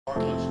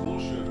Parkland school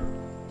shooter.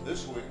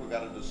 This week we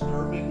got a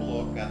disturbing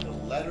look at the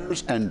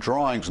letters and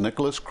drawings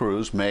Nikolas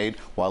Cruz made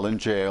while in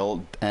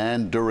jail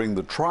and during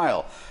the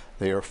trial.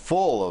 They are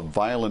full of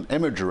violent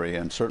imagery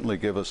and certainly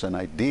give us an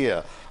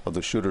idea of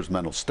the shooter's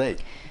mental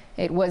state.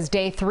 It was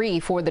day 3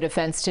 for the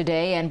defense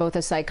today, and both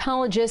a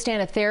psychologist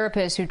and a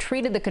therapist who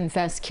treated the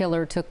confessed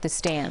killer took the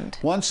stand.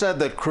 One said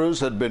that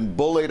Cruz had been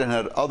bullied and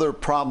had other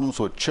problems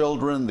with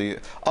children. The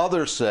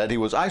other said he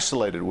was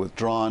isolated,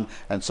 withdrawn,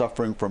 and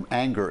suffering from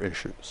anger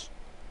issues.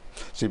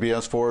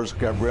 CBS 4's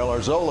Gabrielle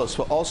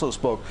Arzola also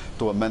spoke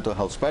to a mental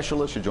health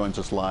specialist. She joins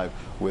us live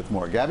with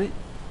more. Gabby?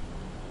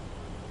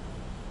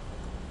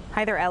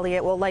 Hi there,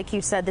 Elliot. Well, like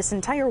you said, this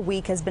entire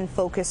week has been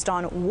focused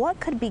on what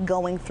could be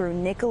going through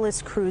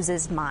Nikolas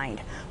Cruz's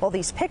mind. Well,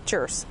 these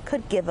pictures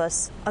could give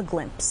us a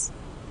glimpse.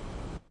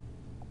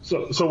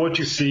 So what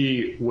you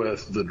see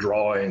with the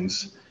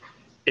drawings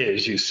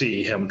is you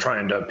see him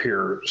trying to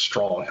appear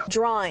strong.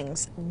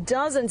 Drawings,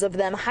 dozens of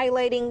them,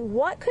 highlighting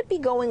what could be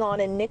going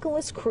on in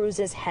Nikolas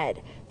Cruz's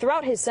head.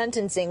 Throughout his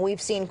sentencing,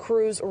 we've seen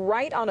Cruz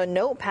write on a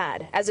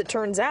notepad. As it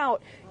turns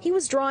out, he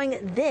was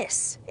drawing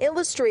this,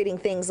 illustrating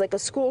things like a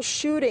school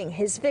shooting,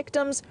 his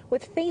victims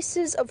with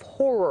faces of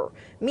horror.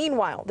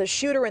 Meanwhile, the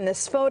shooter in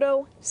this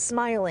photo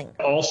smiling.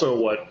 Also,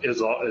 what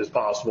is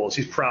possible is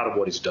he's proud of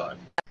what he's done.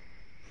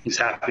 He's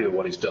happy with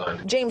what he's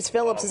done. James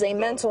Phillips is a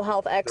mental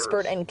health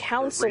expert and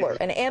counselor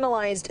and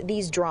analyzed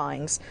these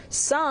drawings.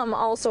 Some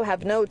also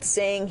have notes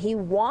saying he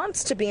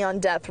wants to be on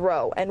death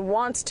row and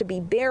wants to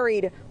be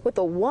buried with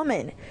a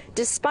woman.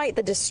 Despite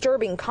the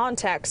disturbing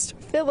context,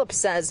 Phillips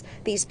says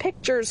these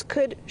pictures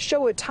could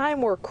show a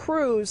time where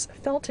Cruz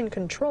felt in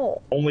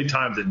control. Only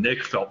time that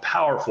Nick felt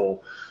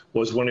powerful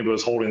was when he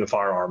was holding the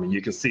firearm, and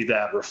you can see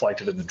that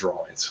reflected in the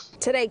drawings.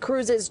 Today,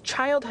 Cruz's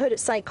childhood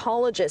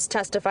psychologist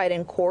testified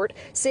in court,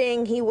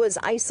 saying he was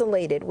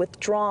isolated,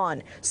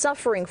 withdrawn,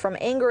 suffering from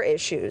anger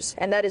issues,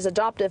 and that his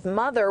adoptive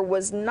mother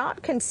was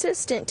not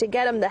consistent to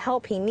get him the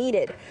help he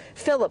needed.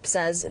 Phillips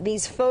says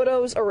these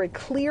photos are a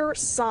clear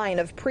sign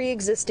of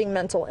pre-existing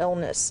mental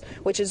illness,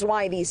 which is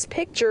why these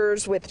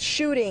pictures with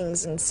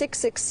shootings and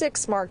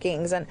 666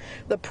 markings and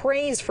the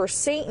praise for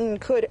Satan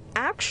could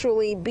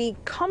actually be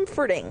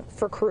comforting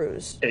for Cruz.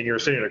 And you're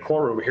sitting in a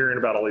courtroom hearing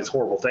about all these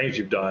horrible things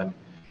you've done,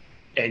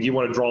 and you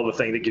want to draw the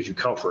thing that gives you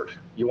comfort.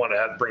 You want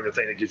to bring the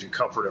thing that gives you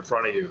comfort in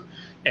front of you.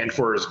 And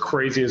for as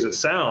crazy as it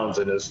sounds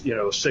and as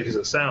sick as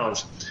it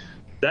sounds,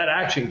 that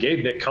action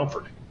gave Nick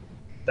comfort.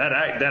 That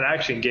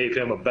action gave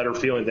him a better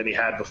feeling than he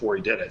had before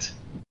he did it.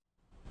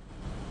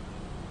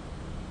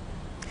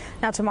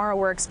 Now, tomorrow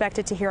we're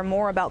expected to hear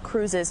more about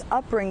Cruz's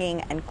upbringing,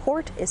 and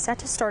court is set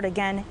to start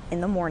again in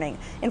the morning.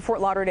 In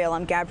Fort Lauderdale,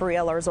 I'm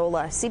Gabrielle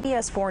Arzola,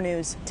 CBS 4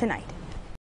 News Tonight.